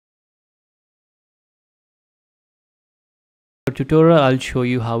Tutorial, I'll show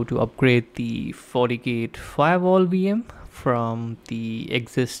you how to upgrade the Fortigate firewall VM from the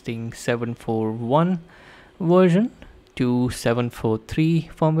existing 7.4.1 version to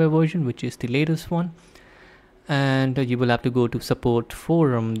 7.4.3 firmware version, which is the latest one. And you will have to go to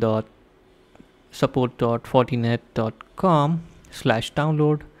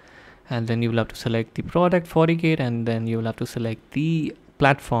support.fortinet.com/download, and then you will have to select the product Fortigate, and then you will have to select the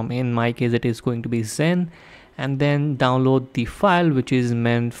platform. In my case, it is going to be Zen, and then download the file which is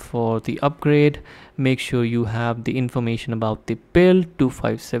meant for the upgrade. Make sure you have the information about the build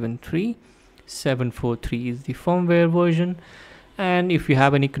 2573. 7.4.3 is the firmware version. And if you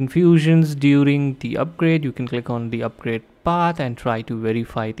have any confusions during the upgrade, you can click on the upgrade path and try to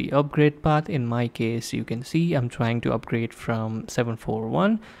verify the upgrade path. In my case, you can see I'm trying to upgrade from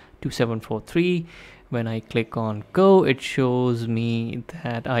 7.4.1 to 7.4.3. When I click on go, it shows me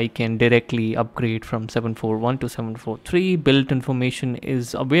that I can directly upgrade from 7.4.1 to 7.4.3. Build information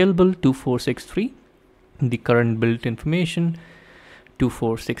is available 2463. The current build information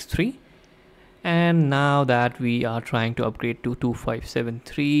 2463. And now that we are trying to upgrade to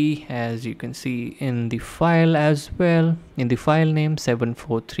 2573, as you can see in the file as well, in the file name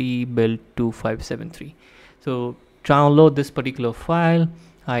 743 build 2573. So download this particular file.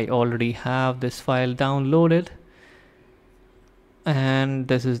 I already have this file downloaded, and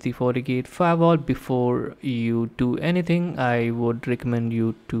this is the Fortigate firewall. Before you do anything, I would recommend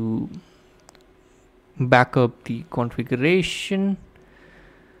you to back up the configuration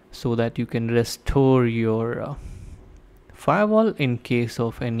so that you can restore your firewall in case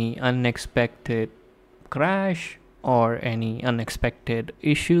of any unexpected crash or any unexpected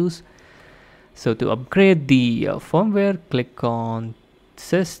issues. So to upgrade the firmware, click on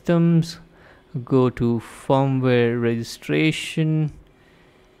systems, go to firmware registration,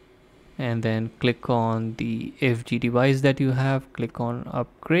 and then click on the FG device that you have. Click on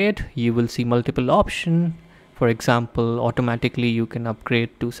upgrade. You will see multiple options. For example, automatically you can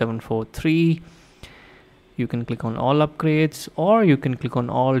upgrade to 7.4.3. You can click on all upgrades, or you can click on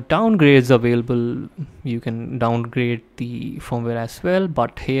all downgrades available. You can downgrade the firmware as well,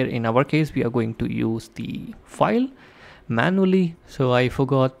 but here in our case we are going to use the file manually. So I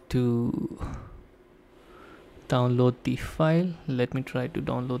forgot to download the file. Let me try to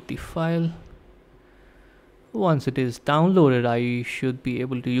download the file. Once it is downloaded, I should be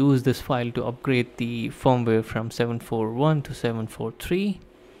able to use this file to upgrade the firmware from 7.4.1 to 7.4.3.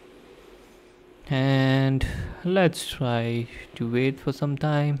 And let's try to wait for some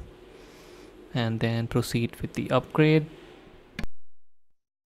time and then proceed with the upgrade.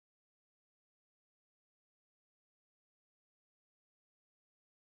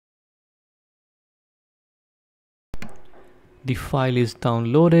 The file is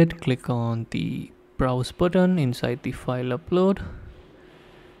downloaded. Click on the browse button inside the file upload,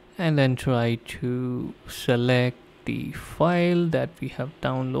 and then try to select the file that we have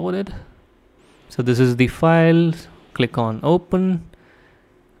downloaded. So this is the file. Click on open,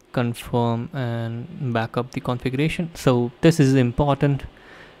 confirm, and back up the configuration. So this is important,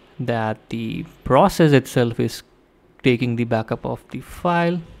 that the process itself is taking the backup of the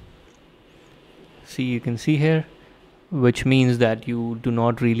file. See, you can see here, which means that you do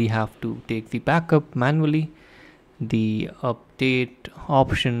not really have to take the backup manually. The update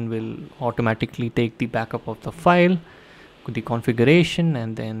option will automatically take the backup of the file, the configuration,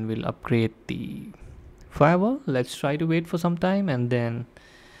 and then we'll upgrade the firewall. Let's try to wait for some time, and then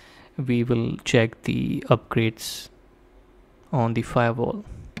we will check the upgrades on the firewall.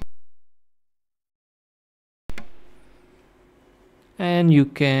 And you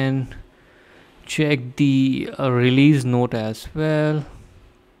can check the release note as well,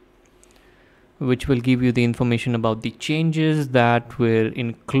 which will give you the information about the changes that were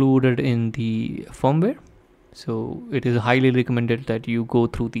included in the firmware. So it is highly recommended that you go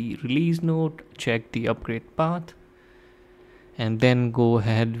through the release note, check the upgrade path, and then go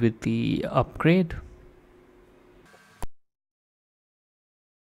ahead with the upgrade.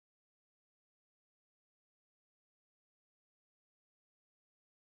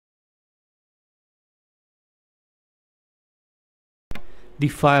 The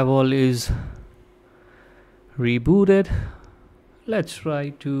firewall is rebooted. Let's try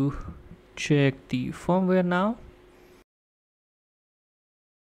to check the firmware now.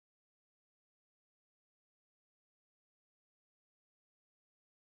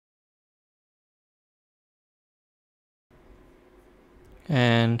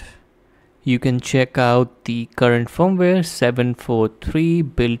 And you can check out the current firmware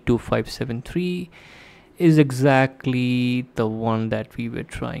 7.4.3 build 2573 is exactly the one that we were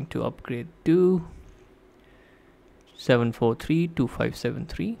trying to upgrade to.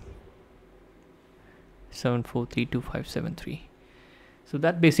 7432573. 7432573. So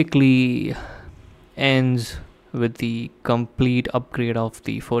that basically ends with the complete upgrade of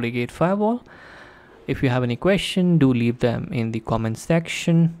the Fortigate firewall. If you have any question, do leave them in the comment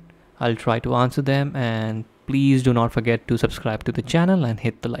section. I'll try to answer them, and please do not forget to subscribe to the channel and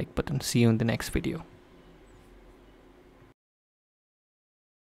hit the like button. See you in the next video.